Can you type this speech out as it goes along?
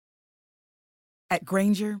At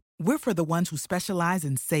Granger, we're for the ones who specialize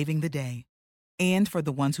in saving the day and for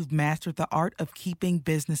the ones who've mastered the art of keeping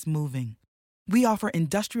business moving. We offer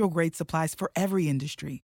industrial-grade supplies for every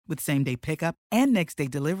industry with same-day pickup and next-day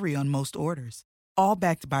delivery on most orders, all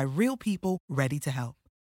backed by real people ready to help.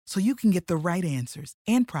 So you can get the right answers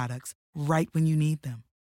and products right when you need them.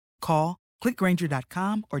 Call,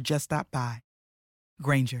 clickgranger.com, or just stop by.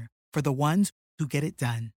 Granger, for the ones who get it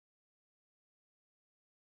done.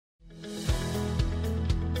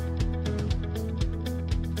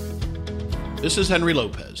 This is Henry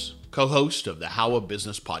Lopez, co-host of the How of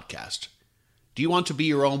Business podcast. Do you want to be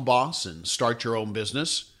your own boss and start your own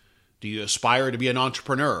business? Do you aspire to be an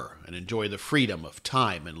entrepreneur and enjoy the freedom of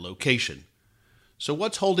time and location? So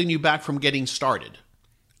what's holding you back from getting started?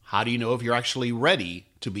 How do you know if you're actually ready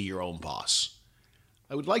to be your own boss?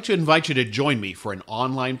 I would like to invite you to join me for an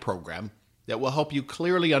online program that will help you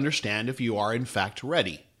clearly understand if you are in fact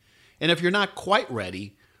ready. And if you're not quite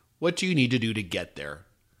ready, what do you need to do to get there?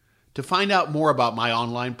 To find out more about my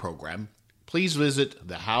online program, please visit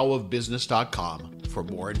thehowofbusiness.com for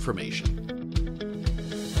more information.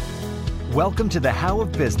 Welcome to The How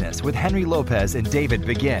of Business with Henry Lopez and David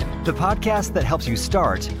Begin, the podcast that helps you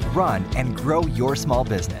start, run, and grow your small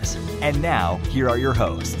business. And now, here are your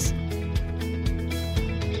hosts.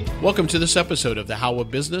 Welcome to this episode of The How of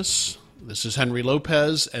Business. This is Henry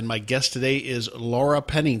Lopez, and my guest today is Laura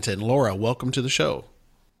Pennington. Laura, welcome to the show.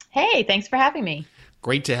 Hey, thanks for having me.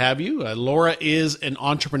 Great to have you. Laura is an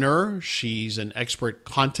entrepreneur. She's an expert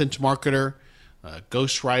content marketer, a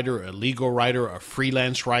ghostwriter, a legal writer, a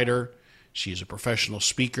freelance writer. She's a professional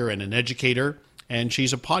speaker and an educator, and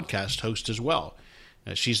she's a podcast host as well.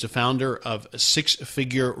 She's the founder of Six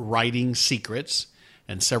Figure Writing Secrets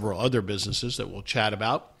and several other businesses that we'll chat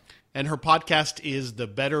about. And her podcast is the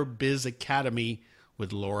Better Biz Academy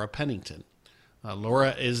with Laura Pennington.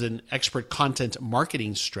 Laura is an expert content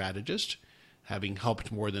marketing strategist, having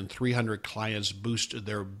helped more than 300 clients boost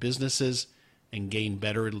their businesses and gain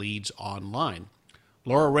better leads online.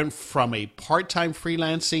 Laura went from a part-time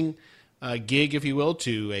freelancing gig, if you will,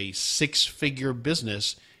 to a six-figure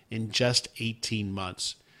business in just 18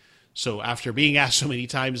 months. So after being asked so many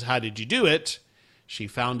times, how did you do it? She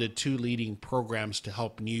founded two leading programs to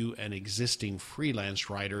help new and existing freelance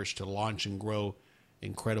writers to launch and grow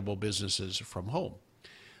incredible businesses from home.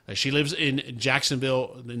 She lives in the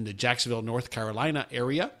Jacksonville, North Carolina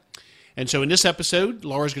area. And so in this episode,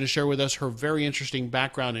 Laura's going to share with us her very interesting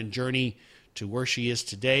background and journey to where she is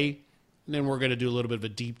today. And then we're going to do a little bit of a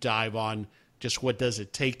deep dive on just what does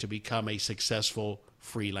it take to become a successful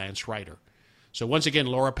freelance writer. So once again,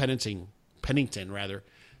 Laura Pennington,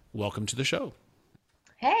 welcome to the show.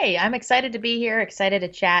 Hey, I'm excited to be here, excited to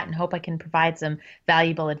chat, and hope I can provide some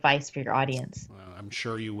valuable advice for your audience. Well, I'm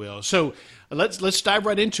sure you will. So let's dive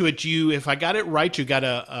right into it. If I got it right, you got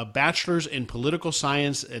a bachelor's in political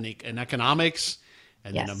science and economics,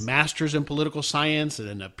 and Yes. then a master's in political science, and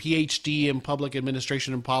then a PhD in public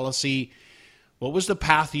administration and policy. What was the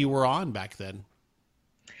path you were on back then?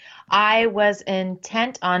 I was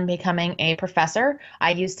intent on becoming a professor.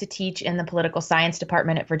 I used to teach in the political science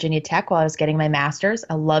department at Virginia Tech while I was getting my master's.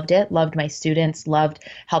 I loved it, loved my students, loved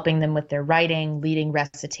helping them with their writing, leading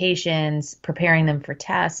recitations, preparing them for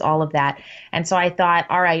tests, all of that. And so I thought,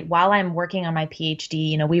 all right, while I'm working on my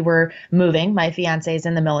PhD, we were moving. My fiance is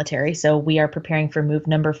in the military, so we are preparing for move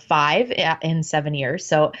number 5 in 7 years.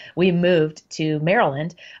 So we moved to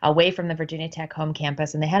Maryland, away from the Virginia Tech home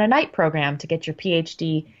campus, and they had a night program to get your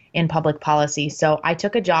PhD in public policy. So I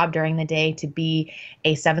took a job during the day to be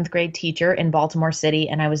a 7th grade teacher in Baltimore City,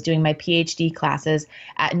 and I was doing my PhD classes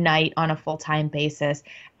at night on a full-time basis.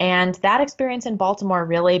 And that experience in Baltimore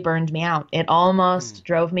really burned me out. It almost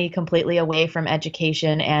drove me completely away from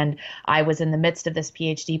education, and I was in the midst of this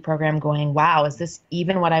PhD program going, wow, is this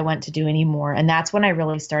even what I want to do anymore? And that's when I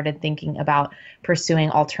really started thinking about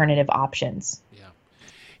pursuing alternative options.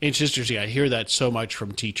 It's interesting. I hear that so much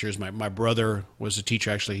from teachers. My brother was a teacher.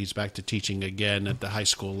 Actually, he's back to teaching again at the high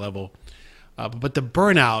school level. But the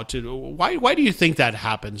burnout, why do you think that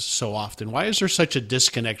happens so often? Why is there such a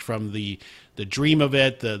disconnect from the dream of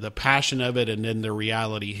it, the passion of it, and then the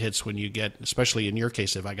reality hits when you get, especially in your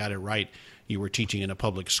case, if I got it right, you were teaching in a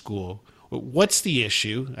public school. What's the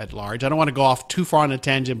issue at large? I don't want to go off too far on a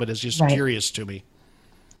tangent, but it's just curious to me.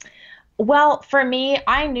 Well, for me,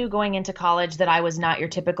 I knew going into college that I was not your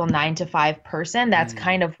typical 9-to-5 person. That's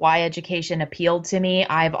kind of why education appealed to me.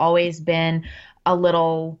 I've always been a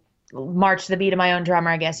little march to the beat of my own drummer,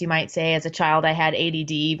 I guess you might say. As a child, I had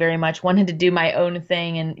ADD, very much wanted to do my own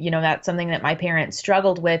thing. And, that's something that my parents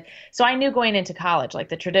struggled with. So I knew going into college, like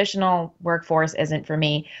the traditional workforce isn't for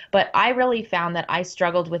me. But I really found that I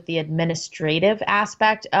struggled with the administrative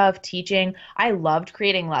aspect of teaching. I loved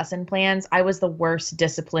creating lesson plans. I was the worst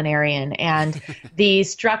disciplinarian. And the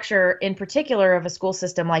structure in particular of a school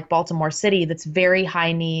system like Baltimore City that's very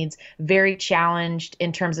high needs, very challenged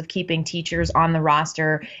in terms of keeping teachers on the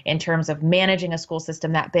roster, in terms of managing a school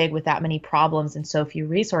system that big with that many problems and so few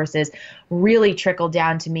resources, really trickled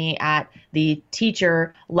down to me at the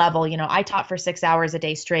teacher level. I taught for 6 hours a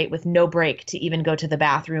day straight with no break to even go to the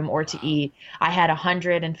bathroom or to eat. I had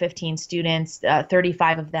 115 students,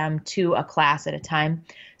 35 of them to a class at a time.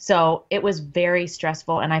 So it was very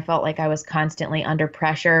stressful, and I felt like I was constantly under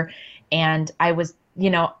pressure, and I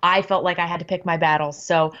felt like I had to pick my battles.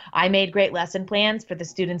 So I made great lesson plans for the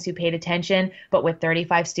students who paid attention, but with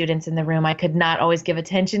 35 students in the room, I could not always give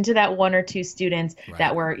attention to that one or two students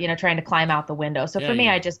that were, trying to climb out the window. So for me,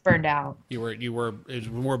 I just burned out. It was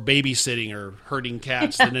more babysitting or herding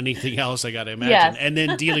cats than anything else, I got to imagine. Yes. And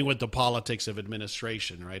then dealing with the politics of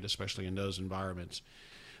administration, right? Especially in those environments.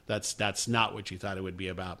 That's not what you thought it would be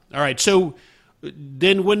about. All right. So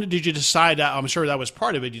then when did you decide, I'm sure that was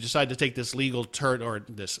part of it, you decided to take this legal turn, or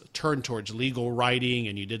this turn towards legal writing,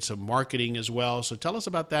 and you did some marketing as well. So tell us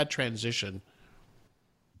about that transition.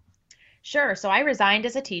 Sure. So I resigned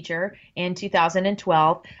as a teacher in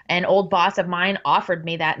 2012. An old boss of mine offered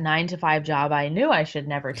me that 9-to-5 job I knew I should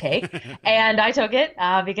never take. And I took it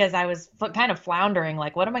because I was kind of floundering,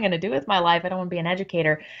 like, what am I going to do with my life? I don't want to be an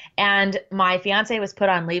educator. And my fiance was put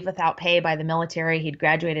on leave without pay by the military. He'd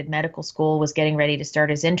graduated medical school, was getting ready to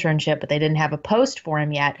start his internship, but they didn't have a post for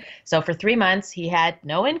him yet. So for 3 months, he had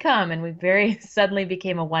no income, and we very suddenly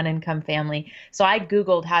became a one-income family. So I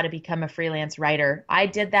Googled how to become a freelance writer. I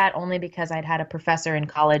did that only because I'd had a professor in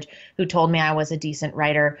college who told me I was a decent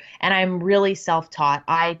writer, and I'm really self-taught.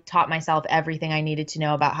 I taught myself everything I needed to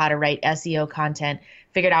know about how to write SEO content,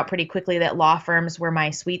 figured out pretty quickly that law firms were my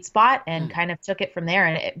sweet spot, and kind of took it from there.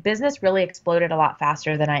 And business really exploded a lot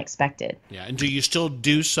faster than I expected. Yeah. And do you still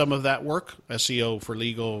do some of that work, SEO for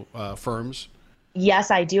legal firms?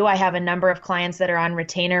 Yes, I do. I have a number of clients that are on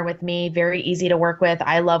retainer with me, very easy to work with.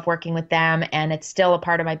 I love working with them, and it's still a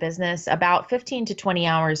part of my business, about 15 to 20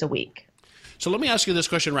 hours a week. So let me ask you this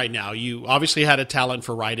question right now. You obviously had a talent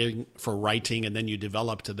for writing, and then you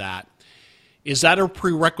developed to that. Is that a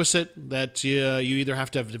prerequisite that you either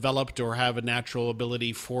have to have developed or have a natural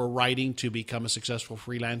ability for writing to become a successful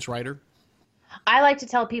freelance writer? I like to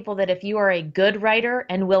tell people that if you are a good writer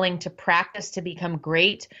and willing to practice to become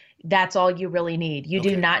great, that's all you really need. You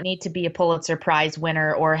do not need to be a Pulitzer Prize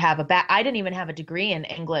winner or have I didn't even have a degree in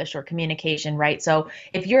English or communication, right? So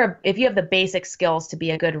if you have the basic skills to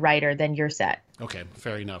be a good writer, then you're set. Okay,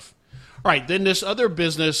 fair enough. All right, then this other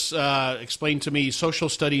business, explain to me, Social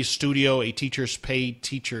Studies Studio, a teacher's paid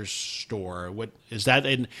teacher's store. What is that,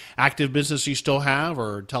 an active business you still have,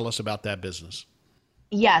 or tell us about that business?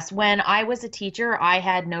 Yes, when I was a teacher, I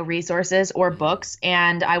had no resources or books,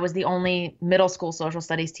 and I was the only middle school social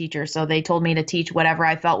studies teacher. So they told me to teach whatever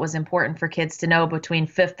I felt was important for kids to know between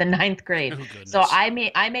 5th and 9th grade. So I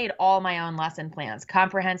made all my own lesson plans,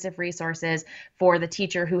 comprehensive resources for the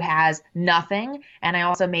teacher who has nothing. And I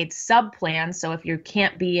also made sub plans. So if you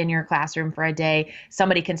can't be in your classroom for a day,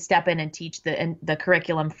 somebody can step in and teach the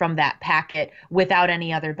curriculum from that packet without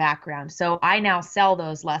any other background. So I now sell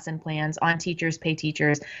those lesson plans on Teachers Pay Teachers,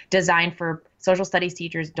 designed for social studies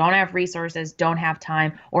teachers don't have resources, don't have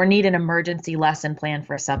time, or need an emergency lesson plan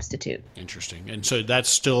for a substitute. Interesting. And so that's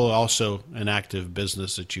still also an active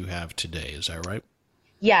business that you have today. Is that right?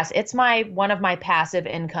 Yes, it's one of my passive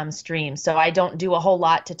income streams. So I don't do a whole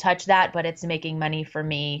lot to touch that, but it's making money for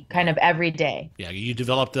me kind of every day. Yeah, you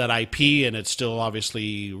developed that IP, and it's still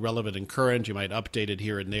obviously relevant and current. You might update it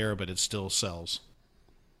here and there, but it still sells.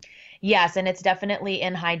 Yes, and it's definitely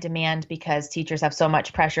in high demand because teachers have so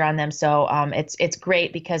much pressure on them. So it's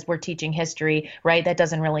great because we're teaching history, right? That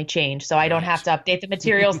doesn't really change. So I don't have to update the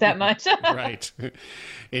materials that much. Right.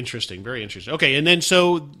 Interesting. Very interesting. Okay. And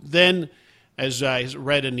then as I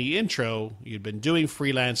read in the intro, you'd been doing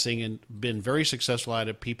freelancing and been very successful at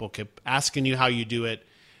it. People kept asking you how you do it.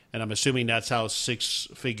 And I'm assuming that's how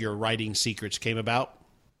Six-Figure Writing Secrets came about.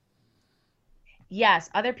 Yes,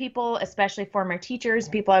 other people, especially former teachers,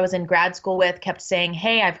 people I was in grad school with, kept saying,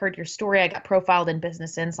 hey, I've heard your story. I got profiled in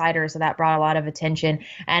Business Insider, so that brought a lot of attention.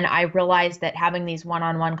 And I realized that having these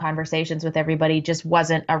one-on-one conversations with everybody just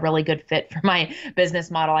wasn't a really good fit for my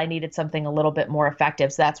business model. I needed something a little bit more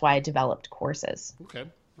effective, so that's why I developed courses. Okay,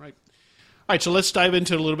 right. right, so let's dive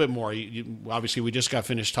into it a little bit more. Obviously, we just got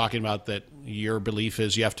finished talking about that your belief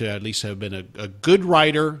is you have to at least have been a good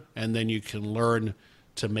writer, and then you can learn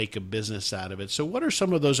to make a business out of it. So what are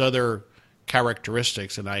some of those other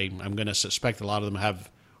characteristics? And I'm going to suspect a lot of them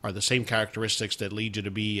are the same characteristics that lead you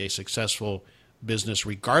to be a successful business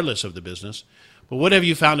regardless of the business. But what have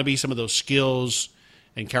you found to be some of those skills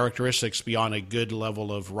and characteristics beyond a good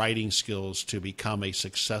level of writing skills to become a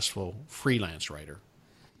successful freelance writer?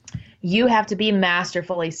 You have to be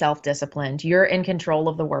masterfully self-disciplined. You're in control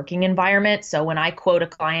of the working environment. So when I quote a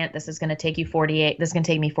client, this is going to take me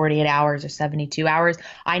 48 hours or 72 hours.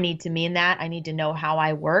 I need to mean that. I need to know how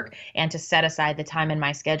I work and to set aside the time in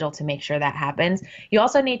my schedule to make sure that happens. You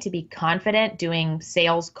also need to be confident doing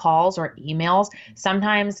sales calls or emails.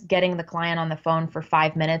 Sometimes getting the client on the phone for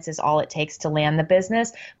 5 minutes is all it takes to land the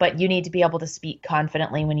business, but you need to be able to speak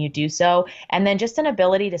confidently when you do so. And then just an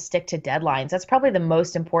ability to stick to deadlines. That's probably the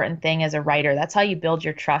most important thing as a writer. That's how you build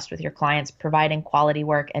your trust with your clients, providing quality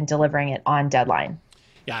work and delivering it on deadline.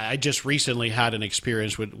 Yeah, I just recently had an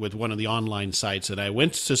experience with one of the online sites, and I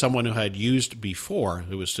went to someone who had used before.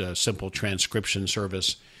 It was a simple transcription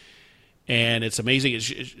service, and it's amazing.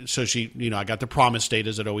 So I got the promise date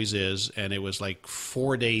as it always is, and it was like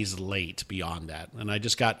 4 days late beyond that, and I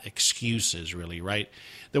just got excuses, really, right?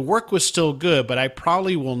 The work was still good, but I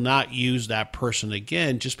probably will not use that person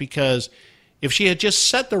again just because if she had just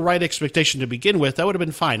set the right expectation to begin with, that would have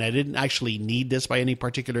been fine. I didn't actually need this by any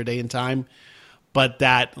particular day and time. But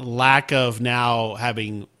that lack of now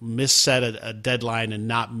having misset a deadline and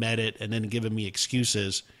not met it and then giving me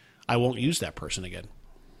excuses, I won't use that person again.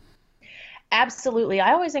 Absolutely.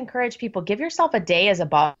 I always encourage people, give yourself a day as a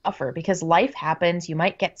buffer because life happens. You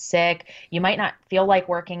might get sick. You might not feel like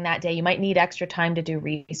working that day. You might need extra time to do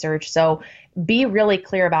research. So be really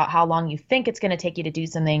clear about how long you think it's going to take you to do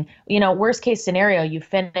something. Worst case scenario, you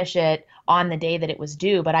finish it on the day that it was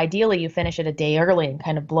due, but ideally you finish it a day early and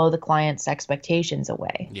kind of blow the client's expectations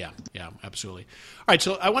away. Yeah, absolutely. All right,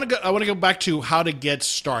 so I want to go back to how to get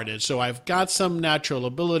started. So I've got some natural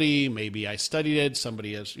ability. Maybe I studied it.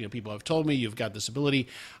 Somebody has, people have told me you've got this ability.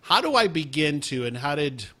 How do I begin to,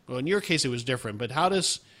 and well, in your case it was different, but how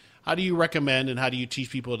do you recommend and how do you teach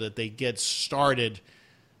people that they get started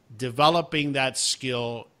developing that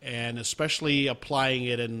skill and especially applying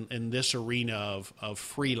it in this arena of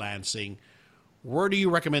freelancing? Where do you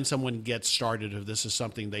recommend someone get started if this is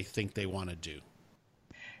something they think they want to do?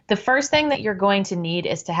 The first thing that you're going to need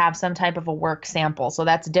is to have some type of a work sample. So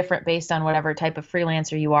that's different based on whatever type of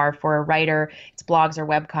freelancer you are. For a writer, it's blogs or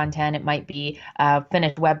web content. It might be a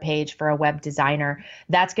finished web page for a web designer.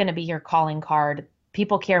 That's going to be your calling card.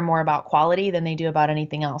 People care more about quality than they do about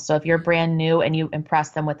anything else. So if you're brand new and you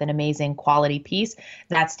impress them with an amazing quality piece,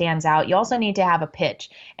 that stands out. You also need to have a pitch.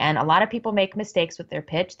 And a lot of people make mistakes with their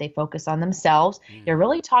pitch. They focus on themselves. You're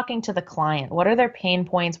really talking to the client. What are their pain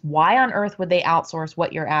points? Why on earth would they outsource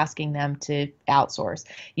what you're asking them to outsource?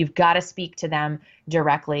 You've got to speak to them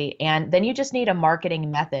directly. And then you just need a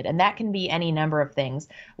marketing method. And that can be any number of things.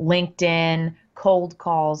 LinkedIn, cold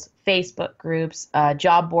calls, Facebook groups,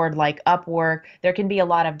 job board like Upwork. There can be a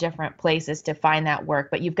lot of different places to find that work,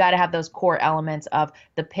 but you've got to have those core elements of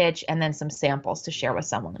the pitch and then some samples to share with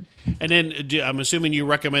someone. And then I'm assuming you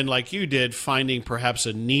recommend, like you did, finding perhaps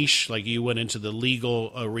a niche, like you went into the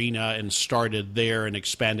legal arena and started there and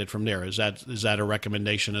expanded from there. Is that a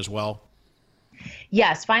recommendation as well?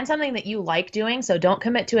 Yes, find something that you like doing. So don't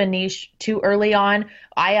commit to a niche too early on.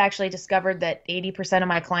 I actually discovered that 80% of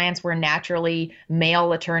my clients were naturally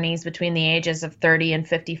male attorneys between the ages of 30 and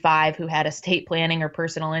 55 who had estate planning or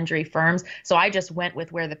personal injury firms. So I just went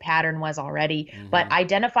with where the pattern was already. Mm-hmm. But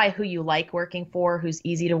identify who you like working for, who's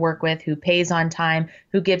easy to work with, who pays on time,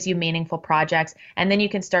 who gives you meaningful projects. And then you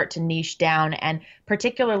can start to niche down. And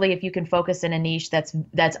particularly if you can focus in a niche that's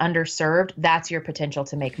underserved, that's your potential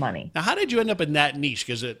to make money. Now, how did you end up in that niche?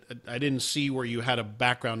 Because I didn't see where you had a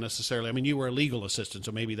background necessarily. I mean, you were a legal assistant,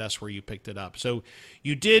 so maybe that's where you picked it up. So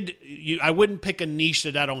I wouldn't pick a niche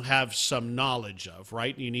that I don't have some knowledge of,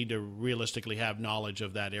 right? You need to realistically have knowledge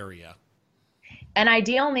of that area. An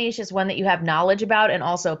ideal niche is one that you have knowledge about and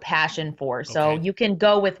also passion for. So you can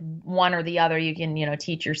go with one or the other. You can,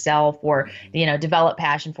 teach yourself or, develop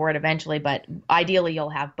passion for it eventually. But ideally, you'll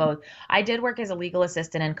have both. I did work as a legal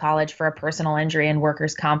assistant in college for a personal injury and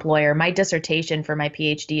workers' comp lawyer. My dissertation for my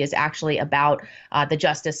PhD is actually about the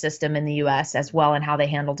justice system in the U.S. as well and how they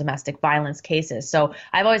handle domestic violence cases. So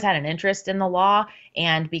I've always had an interest in the law.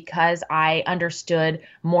 And because I understood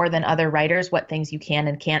more than other writers what things you can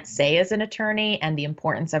and can't say as an attorney and the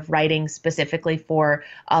importance of writing specifically for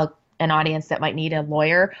an audience that might need a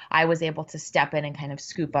lawyer, I was able to step in and kind of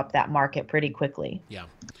scoop up that market pretty quickly. Yeah.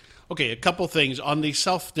 Okay, a couple things on the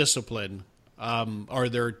self-discipline. Are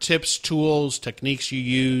there tips, tools, techniques you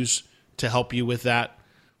use to help you with that?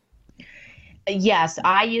 Yes,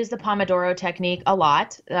 I use the Pomodoro technique a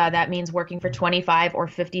lot. That means working for 25 or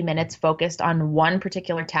 50 minutes focused on one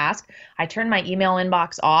particular task. I turn my email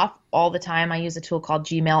inbox off all the time. I use a tool called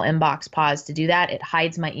Gmail Inbox Pause to do that. It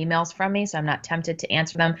hides my emails from me, so I'm not tempted to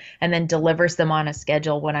answer them, and then delivers them on a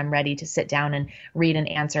schedule when I'm ready to sit down and read and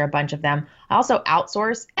answer a bunch of them. I also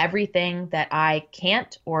outsource everything that I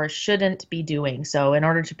can't or shouldn't be doing. So in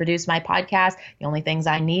order to produce my podcast, the only things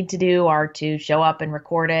I need to do are to show up and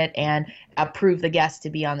record it and approve the guest to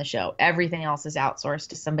be on the show. Everything else is outsourced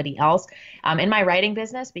to somebody else. In my writing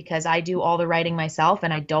business, because I do all the writing myself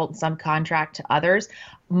and I don't subcontract to others,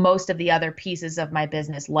 most of the other pieces of my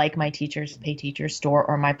business, like my Teachers Pay Teachers store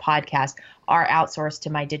or my podcast, are outsourced to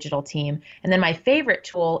my digital team. And then my favorite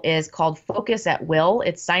tool is called Focus at Will.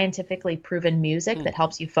 It's scientifically proven music that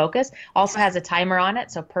helps you focus. Also has a timer on it,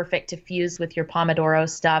 so perfect to fuse with your Pomodoro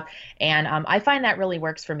stuff. And I find that really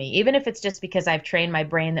works for me, even if it's just because I've trained my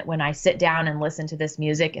brain that when I sit down and listen to this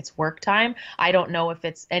music, it's work time. I don't know if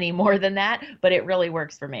it's any more than that, but it really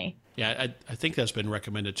works for me. Yeah, I think that's been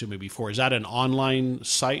recommended to me before. Is that an online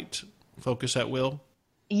site, Focus at Will?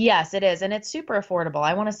 Yes, it is. And it's super affordable.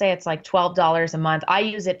 I want to say it's like $12 a month. I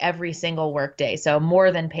use it every single workday, so more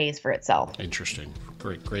than pays for itself. Interesting.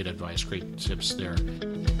 Great advice. Great tips there.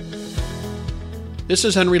 This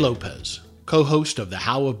is Henry Lopez, co-host of the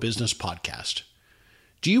How of Business podcast.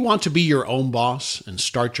 Do you want to be your own boss and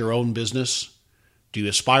start your own business? Do you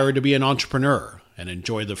aspire to be an entrepreneur and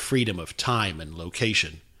enjoy the freedom of time and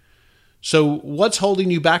location? So what's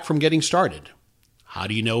holding you back from getting started? How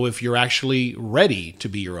do you know if you're actually ready to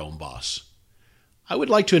be your own boss? I would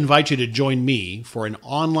like to invite you to join me for an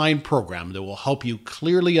online program that will help you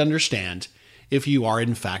clearly understand if you are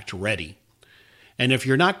in fact ready. And if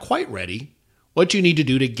you're not quite ready, what you need to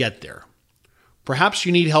do to get there. Perhaps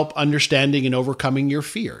you need help understanding and overcoming your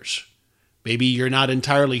fears. Maybe you're not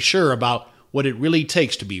entirely sure about what it really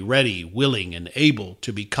takes to be ready, willing, and able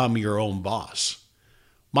to become your own boss.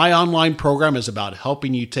 My online program is about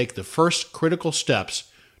helping you take the first critical steps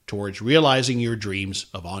towards realizing your dreams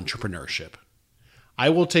of entrepreneurship. I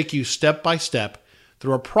will take you step by step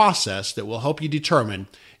through a process that will help you determine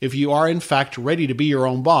if you are in fact ready to be your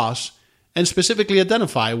own boss and specifically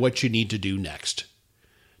identify what you need to do next.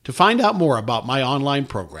 To find out more about my online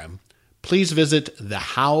program, please visit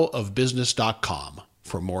thehowofbusiness.com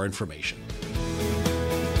for more information.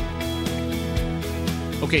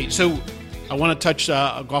 Okay, so I want to touch,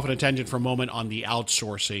 go off on a tangent for a moment on the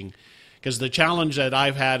outsourcing, because the challenge that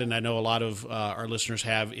I've had, and I know a lot of our listeners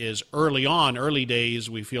have, is early days,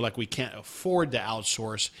 we feel like we can't afford to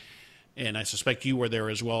outsource, and I suspect you were there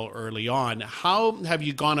as well early on. How have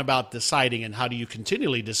you gone about deciding, and how do you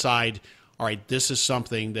continually decide, all right, this is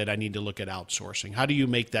something that I need to look at outsourcing? How do you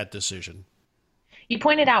make that decision? You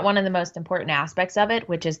pointed out one of the most important aspects of it,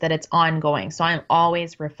 which is that it's ongoing. So I'm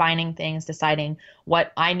always refining things, deciding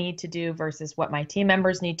what I need to do versus what my team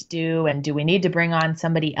members need to do, and do we need to bring on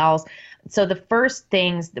somebody else? So the first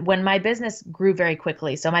things, when my business grew very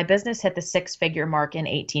quickly, so my business hit the 6-figure mark in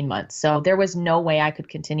 18 months. So there was no way I could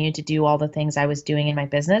continue to do all the things I was doing in my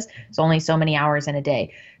business. It's only so many hours in a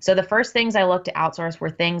day. So the first things I looked to outsource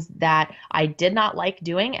were things that I did not like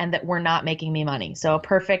doing and that were not making me money. So a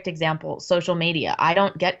perfect example, social media. I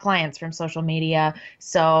don't get clients from social media,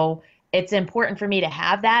 so it's important for me to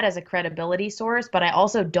have that as a credibility source, but I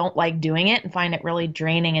also don't like doing it and find it really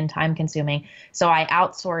draining and time consuming. So I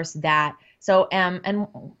outsource that. So, and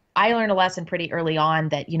I learned a lesson pretty early on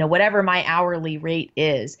that, whatever my hourly rate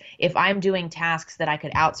is, if I'm doing tasks that I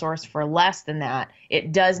could outsource for less than that,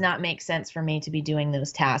 it does not make sense for me to be doing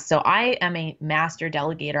those tasks. So I am a master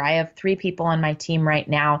delegator. I have 3 people on my team right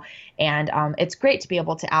now, and it's great to be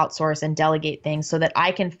able to outsource and delegate things so that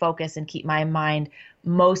I can focus and keep my mind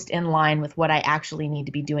most in line with what I actually need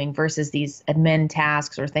to be doing versus these admin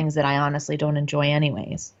tasks or things that I honestly don't enjoy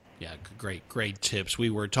anyways. Yeah, great tips. We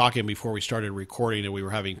were talking before we started recording and we were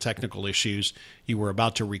having technical issues. You were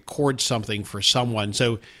about to record something for someone.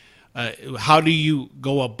 So how do you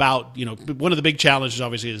go about, one of the big challenges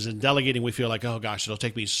obviously is in delegating. We feel like, oh gosh, it'll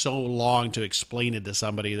take me so long to explain it to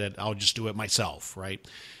somebody that I'll just do it myself, right?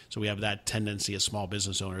 So we have that tendency as small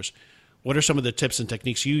business owners. What are some of the tips and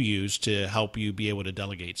techniques you use to help you be able to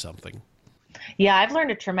delegate something? Yeah, I've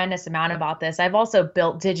learned a tremendous amount about this. I've also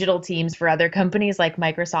built digital teams for other companies like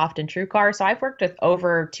Microsoft and TrueCar. So I've worked with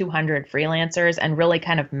over 200 freelancers and really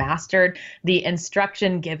kind of mastered the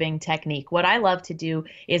instruction giving technique. What I love to do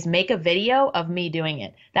is make a video of me doing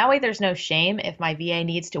it. That way, there's no shame if my VA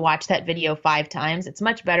needs to watch that video 5 times. It's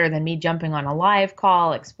much better than me jumping on a live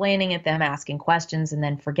call, explaining it, them asking questions, and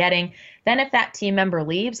then forgetting. Then if that team member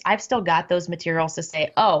leaves, I've still got those materials to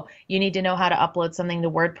say, oh, you need to know how to upload something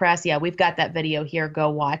to WordPress. Yeah, we've got that video here.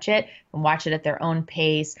 Go watch it and watch it at their own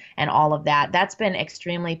pace and all of that. That's been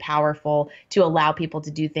extremely powerful to allow people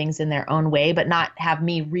to do things in their own way, but not have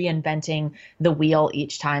me reinventing the wheel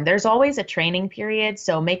each time. There's always a training period.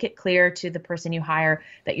 So make it clear to the person you hire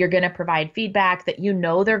that you're going to provide feedback, that you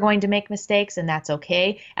know they're going to make mistakes, and that's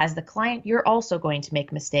okay. As the client, you're also going to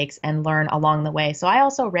make mistakes and learn along the way. So I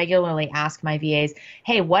also regularly ask my VAs,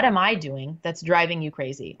 hey, what am I doing that's driving you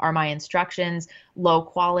crazy? Are my instructions low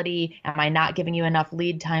quality? Am I not giving you enough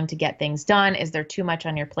lead time to get things done? Is there too much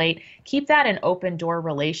on your plate? Keep that an open door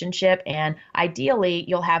relationship. And ideally,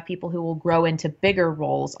 you'll have people who will grow into bigger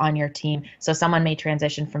roles on your team. So someone may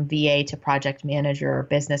transition from VA to project manager or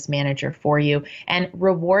business manager for you, and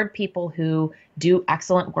reward people who do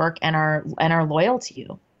excellent work and are loyal to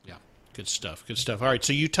you. Yeah, good stuff. Good stuff. All right.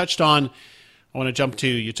 So you touched on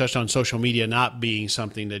social media not being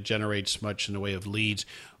something that generates much in the way of leads.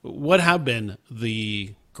 What have been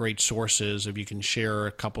the great sources, if you can share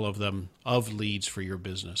a couple of them, of leads for your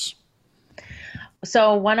business?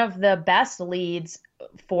 So one of the best leads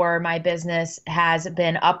for my business has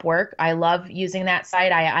been Upwork. I love using that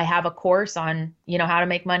site. I have a course on, how to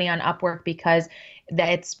make money on Upwork because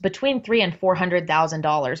it's between $300,000 and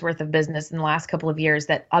 $400,000 worth of business in the last couple of years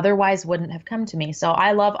that otherwise wouldn't have come to me. So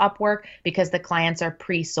I love Upwork because the clients are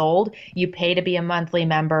pre-sold. You pay to be a monthly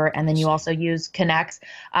member, and then you also use Connects.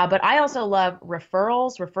 But I also love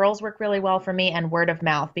referrals. Referrals work really well for me, and word of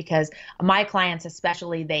mouth, because my clients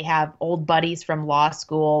especially, they have old buddies from law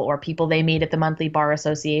school or people they meet at the monthly bar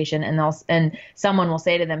association, and someone will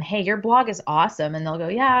say to them, hey, your blog is awesome. And they'll go,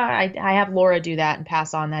 yeah, I have Laura do that and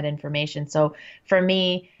pass on that information. So for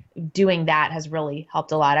me, doing that has really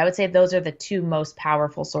helped a lot. I would say those are the two most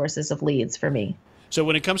powerful sources of leads for me. So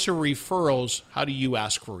when it comes to referrals, how do you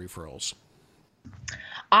ask for referrals?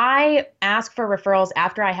 I ask for referrals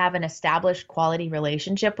after I have an established quality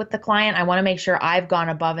relationship with the client. I want to make sure I've gone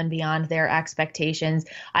above and beyond their expectations.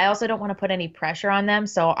 I also don't want to put any pressure on them.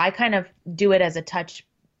 So I kind of do it as a touch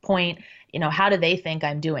point. How do they think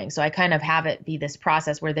I'm doing? So I kind of have it be this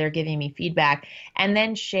process where they're giving me feedback, and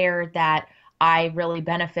then share that I really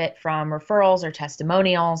benefit from referrals or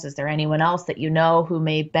testimonials. Is there anyone else that you know who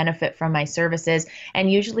may benefit from my services?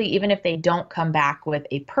 And usually, even if they don't come back with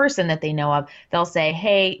a person that they know of, they'll say,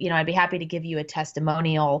 hey, I'd be happy to give you a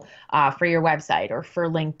testimonial for your website or for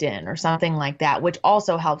LinkedIn or something like that, which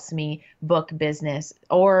also helps me book business.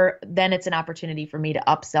 Or then it's an opportunity for me to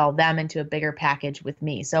upsell them into a bigger package with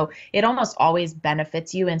me. So it almost always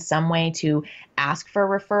benefits you in some way to ask for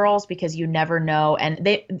referrals, because you never know. And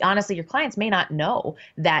honestly, your clients may not know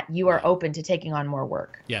that you are open to taking on more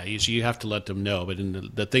work. Yeah, you have to let them know. But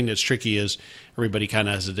the thing that's tricky is everybody kind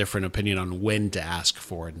of has a different opinion on when to ask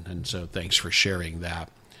for it. And so thanks for sharing that.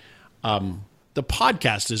 The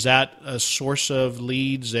podcast, is that a source of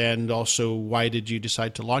leads? And also, why did you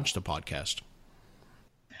decide to launch the podcast?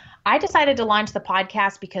 I decided to launch the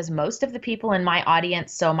podcast because most of the people in my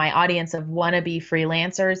audience, so my audience of wannabe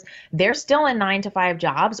freelancers, they're still in 9-to-5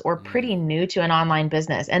 jobs or pretty new to an online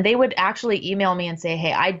business. And they would actually email me and say,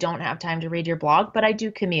 hey, I don't have time to read your blog, but I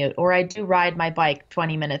do commute, or I do ride my bike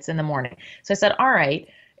 20 minutes in the morning. So I said, all right.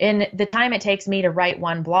 In the time it takes me to write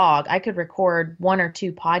one blog, I could record 1 or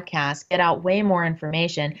 2 podcasts, get out way more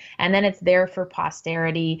information, and then it's there for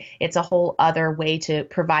posterity. It's a whole other way to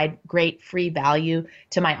provide great free value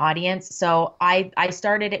to my audience. So I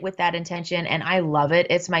started it with that intention, and I love it.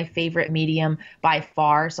 It's my favorite medium by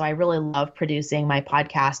far. So I really love producing my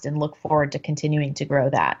podcast and look forward to continuing to grow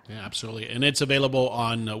that. Yeah, absolutely. And it's available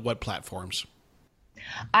on what platforms?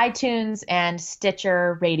 iTunes and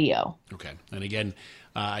Stitcher Radio. Okay. And again,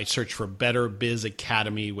 I search for Better Biz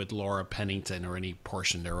Academy with Laura Pennington or any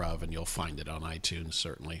portion thereof, and you'll find it on iTunes,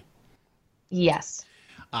 certainly. Yes.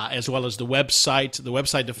 As well as the website. The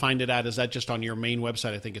website to find it at, is that just on your main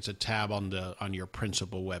website? I think it's a tab on your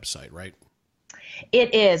principal website, right?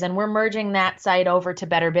 It is, and we're merging that site over to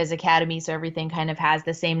Better Biz Academy, so everything kind of has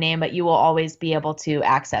the same name, but you will always be able to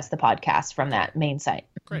access the podcast from that main site.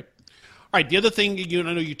 Great. All right, the other thing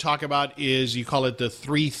I know you talk about is you call it the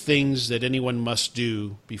 3 things that anyone must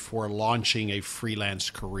do before launching a freelance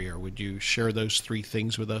career. Would you share those 3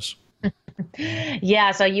 things with us?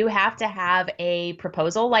 Yeah, so you have to have a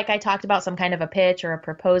proposal, like I talked about, some kind of a pitch or a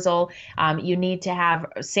proposal. You need to have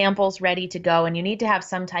samples ready to go, and you need to have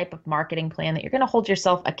some type of marketing plan that you're going to hold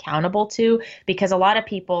yourself accountable to. Because a lot of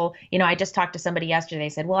people, I just talked to somebody yesterday,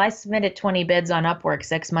 said, well, I submitted 20 bids on Upwork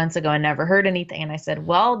 6 months ago and never heard anything. And I said,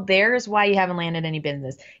 well, there's why you haven't landed any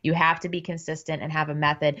business. You have to be consistent and have a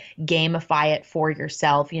method, gamify it for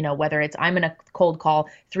yourself, whether it's I'm going to cold call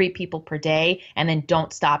 3 people per day and then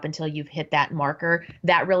don't stop until you've hit that marker.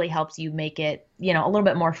 That really helps you make it, a little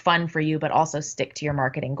bit more fun for you, but also stick to your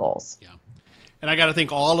marketing goals. Yeah. And I got to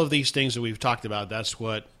think all of these things that we've talked about, that's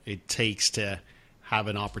what it takes to have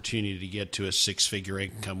an opportunity to get to a 6-figure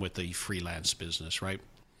income with a freelance business, right?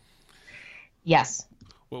 Yes.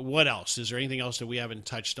 Well, what else? Is there anything else that we haven't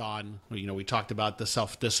touched on? We talked about the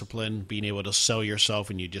self-discipline, being able to sell yourself,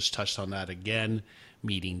 and you just touched on that again,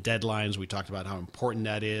 meeting deadlines. We talked about how important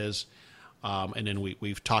that is. And then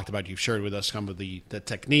we've talked about, you've shared with us some of the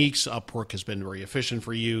techniques. Upwork has been very efficient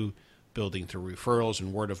for you, building through referrals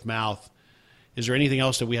and word of mouth. Is there anything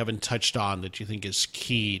else that we haven't touched on that you think is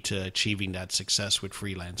key to achieving that success with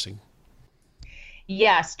freelancing?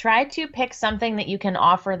 Yes, try to pick something that you can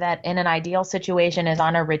offer that in an ideal situation is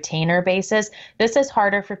on a retainer basis. This is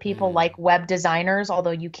harder for people like web designers,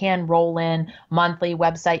 although you can roll in monthly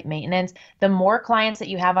website maintenance. The more clients that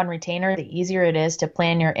you have on retainer, the easier it is to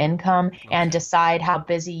plan your income and decide how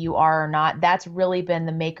busy you are or not. That's really been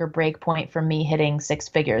the make or break point for me hitting 6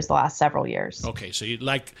 figures the last several years. Okay, so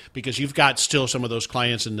because you've got still some of those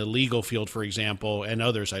clients in the legal field, for example, and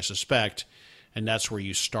others, I suspect, and that's where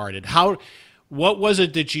you started. What was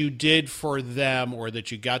it that you did for them, or that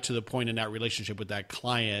you got to the point in that relationship with that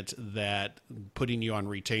client that putting you on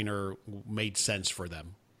retainer made sense for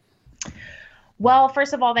them? Well,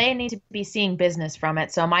 first of all, they need to be seeing business from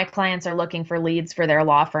it. So my clients are looking for leads for their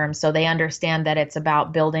law firm. So they understand that it's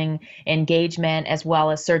about building engagement as well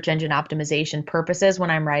as search engine optimization purposes when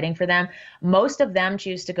I'm writing for them. Most of them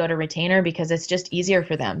choose to go to retainer because it's just easier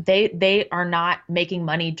for them. They are not making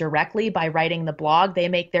money directly by writing the blog. They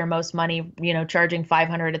make their most money, charging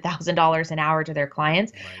 $500, $1,000 an hour to their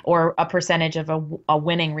clients, or a percentage of a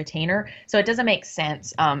winning retainer. So it doesn't make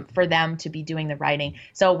sense for them to be doing the writing.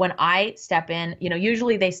 So when I step in,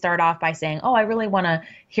 usually they start off by saying, oh, I really want to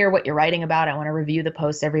hear what you're writing about. I want to review the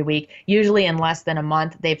posts every week. Usually in less than a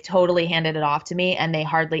month, they've totally handed it off to me and they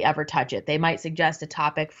hardly ever touch it. They might suggest a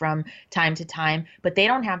topic from time to time, but they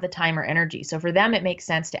don't have the time or energy. So for them, it makes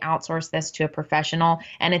sense to outsource this to a professional.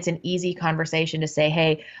 And it's an easy conversation to say,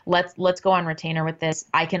 hey, let's go on retainer with this.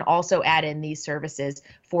 I can also add in these services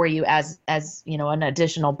for you as an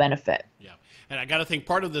additional benefit. Yeah. And I got to think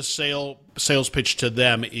part of the sales pitch to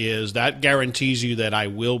them is that guarantees you that I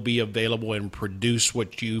will be available and produce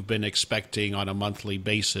what you've been expecting on a monthly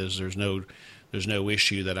basis. There's no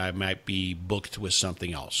issue that I might be booked with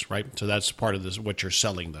something else, right? So that's part of what you're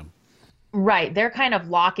selling them. Right. They're kind of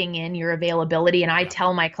locking in your availability. And I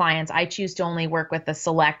tell my clients, I choose to only work with a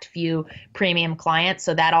select few premium clients.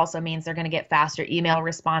 So that also means they're going to get faster email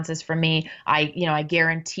responses from me. I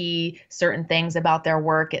guarantee certain things about their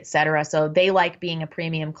work, et cetera. So they like being a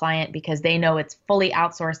premium client because they know it's fully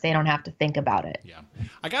outsourced. They don't have to think about it. Yeah.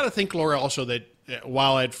 I got to think, Laura, also that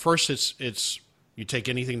while at first it's you take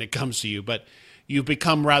anything that comes to you, but you've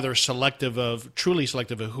become rather truly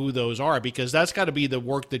selective of who those are, because that's got to be the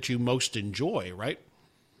work that you most enjoy, right?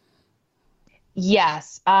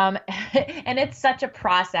 Yes. And it's such a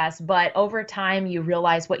process, but over time you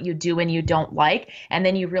realize what you do and you don't like, and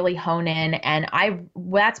then you really hone in. And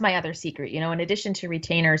that's my other secret, in addition to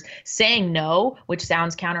retainers, saying no, which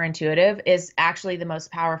sounds counterintuitive, is actually the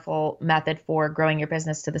most powerful method for growing your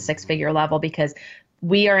business to the 6-figure level, because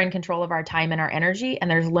we are in control of our time and our energy, and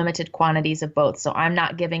there's limited quantities of both. So I'm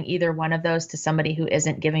not giving either one of those to somebody who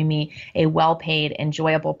isn't giving me a well-paid,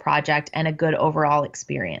 enjoyable project and a good overall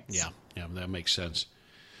experience. Yeah, that makes sense.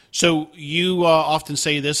 So you often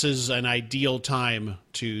say this is an ideal time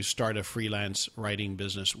to start a freelance writing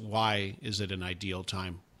business. Why is it an ideal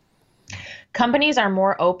time? Companies are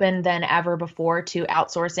more open than ever before to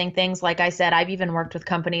outsourcing things. Like I said, I've even worked with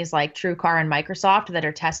companies like TrueCar and Microsoft that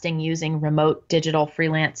are testing using remote digital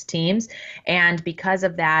freelance teams. And because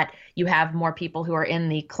of that, you have more people who are in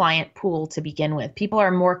the client pool to begin with. People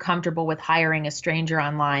are more comfortable with hiring a stranger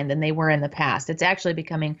online than they were in the past. It's actually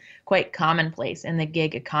becoming quite commonplace in the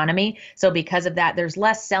gig economy. So because of that, there's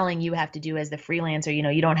less selling you have to do as the freelancer.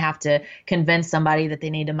 You don't have to convince somebody that they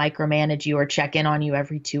need to micromanage you or check in on you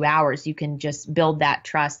every 2 hours. You can just build that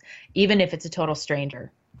trust, even if it's a total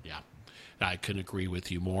stranger. Yeah, I couldn't agree with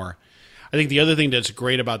you more. I think the other thing that's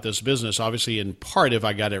great about this business, obviously in part, if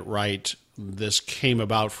I got it right, this came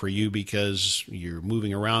about for you because you're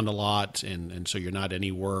moving around a lot, and so you're not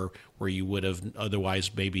anywhere where you would have otherwise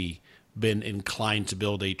maybe been inclined to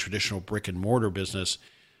build a traditional brick and mortar business.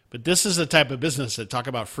 But this is the type of business that talk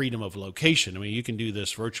about freedom of location. I mean, you can do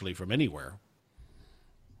this virtually from anywhere.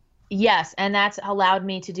 Yes, and that's allowed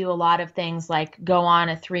me to do a lot of things like go on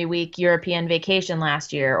a 3-week European vacation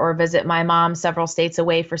last year, or visit my mom several states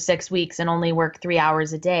away for 6 weeks and only work 3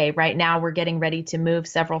 hours a day. Right now, we're getting ready to move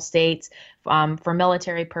several states for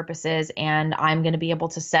military purposes, and I'm going to be able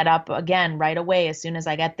to set up again right away as soon as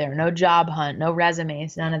I get there. No job hunt, no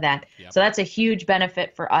resumes, none of that. Yep. So that's a huge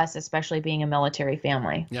benefit for us, especially being a military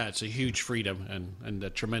family. Yeah, it's a huge freedom and a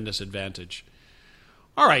tremendous advantage.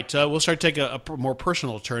 All right, we'll start taking a more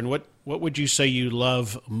personal turn. What would you say you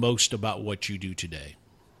love most about what you do today?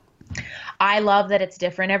 I love that it's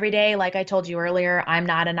different every day. Like I told you earlier, I'm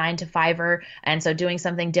not a 9-to-5er, and so doing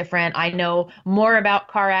something different. I know more about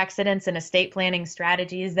car accidents and estate planning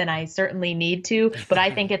strategies than I certainly need to, but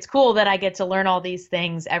I think it's cool that I get to learn all these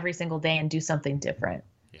things every single day and do something different.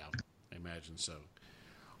 Yeah, I imagine so.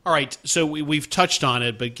 All right, so we've touched on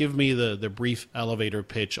it, but give me the brief elevator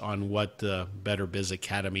pitch on what the Better Biz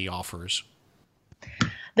Academy offers.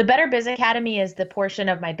 The Better Biz Academy is the portion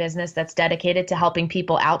of my business that's dedicated to helping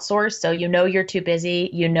people outsource. So you know you're too busy,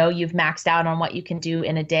 you know you've maxed out on what you can do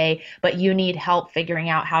in a day, but you need help figuring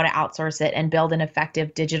out how to outsource it and build an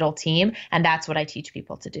effective digital team, and that's what I teach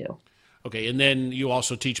people to do. Okay, and then you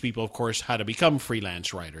also teach people, of course, how to become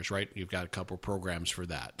freelance writers, right? You've got a couple programs for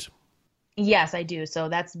that. Yes, I do. So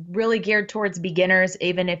that's really geared towards beginners,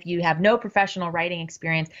 even if you have no professional writing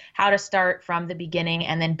experience, how to start from the beginning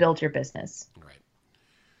and then build your business. Right.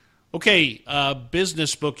 Okay,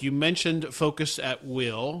 business book. You mentioned Focus at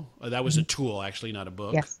Will. That was a tool, actually, not a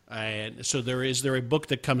book. Yes. And so is there a book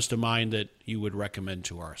that comes to mind that you would recommend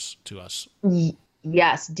to us?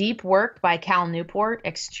 Yes, Deep Work by Cal Newport,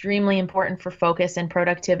 extremely important for focus and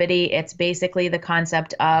productivity. It's basically the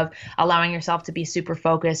concept of allowing yourself to be super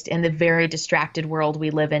focused in the very distracted world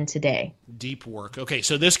we live in today. Deep Work. Okay,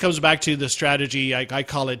 so this comes back to the strategy. I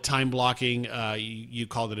call it time blocking. You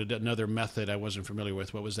called it another method I wasn't familiar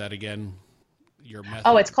with. What was that again? Your method?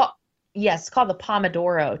 Oh, it's called the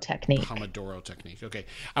Pomodoro technique. Pomodoro technique. Okay.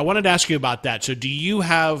 I wanted to ask you about that. So do you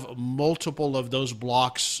have multiple of those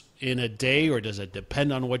blocks in a day, or does it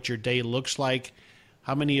depend on what your day looks like?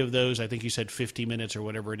 How many of those, I think you said 50 minutes or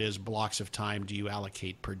whatever it is, blocks of time do you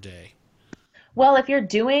allocate per day? Well, if you're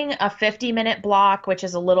doing a 50-minute block, which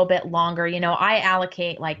is a little bit longer, I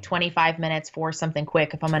allocate like 25 minutes for something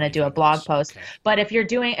quick if I'm going to do a blog post. Okay. But if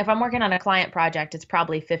I'm working on a client project, it's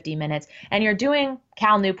probably 50 minutes. And you're doing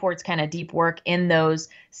Cal Newport's kind of deep work in those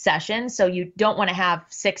sessions. So you don't want to have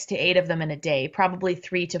 6 to 8 of them in a day. Probably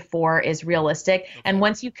 3 to 4 is realistic. Okay. And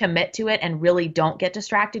once you commit to it and really don't get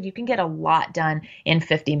distracted, you can get a lot done in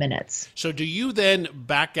 50 minutes. So do you then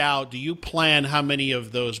back out? Do you plan how many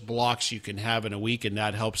of those blocks you can have in a week, and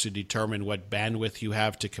that helps you determine what bandwidth you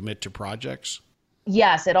have to commit to projects?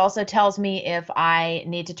 Yes, it also tells me if I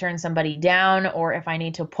need to turn somebody down or if I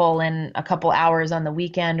need to pull in a couple hours on the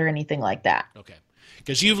weekend or anything like that. Okay.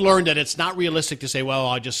 Because you've learned that it's not realistic to say, well,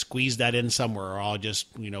 I'll just squeeze that in somewhere, or I'll just,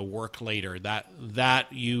 work later. That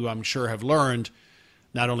you, I'm sure, have learned,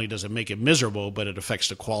 not only does it make it miserable, but it affects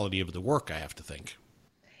the quality of the work, I have to think.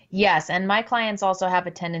 Yes, and my clients also have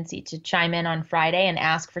a tendency to chime in on Friday and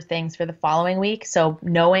ask for things for the following week. So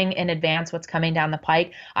knowing in advance what's coming down the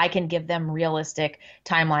pike, I can give them realistic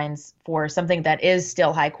timelines for something that is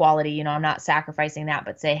still high quality. I'm not sacrificing that,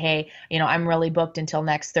 but say, hey, I'm really booked until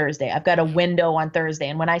next Thursday. I've got a window on Thursday.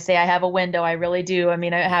 And when I say I have a window, I really do. I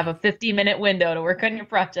mean, I have a 50-minute window to work on your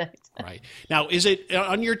project. Right. Now, is it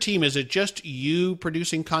on your team, is it just you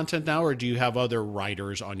producing content now, or do you have other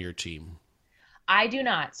writers on your team? I do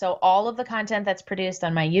not. So all of the content that's produced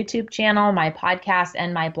on my YouTube channel, my podcast,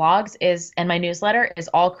 and my blogs and my newsletter is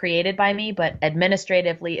all created by me, but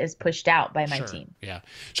administratively is pushed out by my team. Yeah.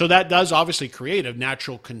 So that does obviously create a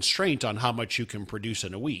natural constraint on how much you can produce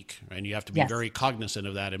in a week. And you have to be very cognizant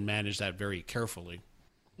of that and manage that very carefully.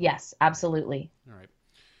 Yes, absolutely. All right.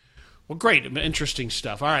 Well, great. Interesting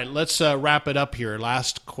stuff. All right. Let's wrap it up here.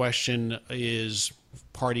 Last question is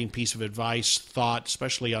parting piece of advice, thought,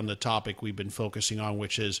 especially on the topic we've been focusing on,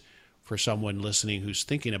 which is for someone listening who's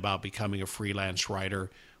thinking about becoming a freelance writer.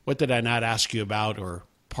 What did I not ask you about, or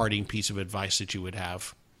parting piece of advice that you would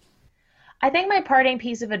have? I think my parting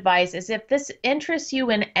piece of advice is, if this interests you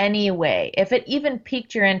in any way, if it even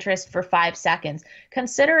piqued your interest for 5 seconds,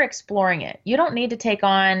 consider exploring it. You don't need to take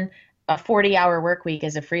on a 40-hour work week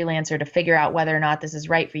as a freelancer to figure out whether or not this is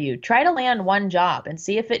right for you. Try to land one job and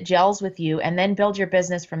see if it gels with you, and then build your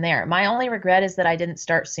business from there. My only regret is that I didn't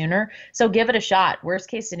start sooner. So give it a shot. Worst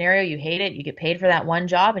case scenario, you hate it. You get paid for that one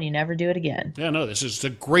job and you never do it again. Yeah, no, this is a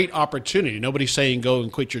great opportunity. Nobody's saying go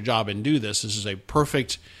and quit your job and do this. This is a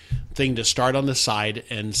perfect thing to start on the side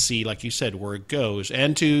and see, like you said, where it goes,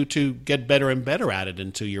 and to get better and better at it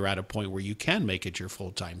until you're at a point where you can make it your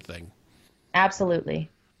full-time thing. Absolutely.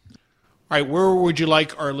 All right, where would you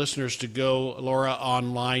like our listeners to go, Laura,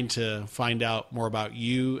 online to find out more about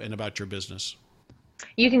you and about your business?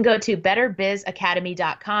 You can go to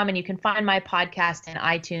betterbizacademy.com, and you can find my podcast in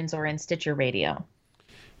iTunes or in Stitcher Radio.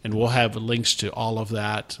 And we'll have links to all of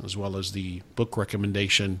that, as well as the book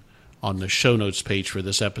recommendation on the show notes page for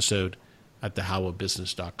this episode at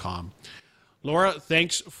thehowofbusiness.com. Laura,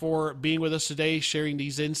 thanks for being with us today, sharing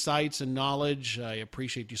these insights and knowledge. I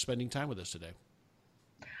appreciate you spending time with us today.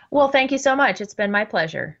 Well, thank you so much. It's been my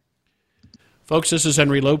pleasure. Folks, this is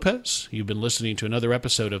Henry Lopez. You've been listening to another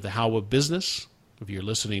episode of The How of Business. If you're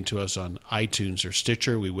listening to us on iTunes or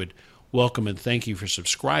Stitcher, we would welcome and thank you for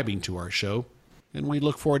subscribing to our show. And we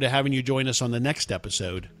look forward to having you join us on the next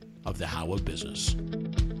episode of The How of Business.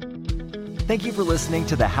 Thank you for listening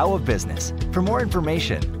to The How of Business. For more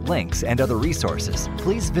information, links, and other resources,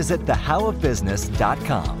 please visit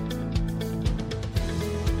thehowofbusiness.com.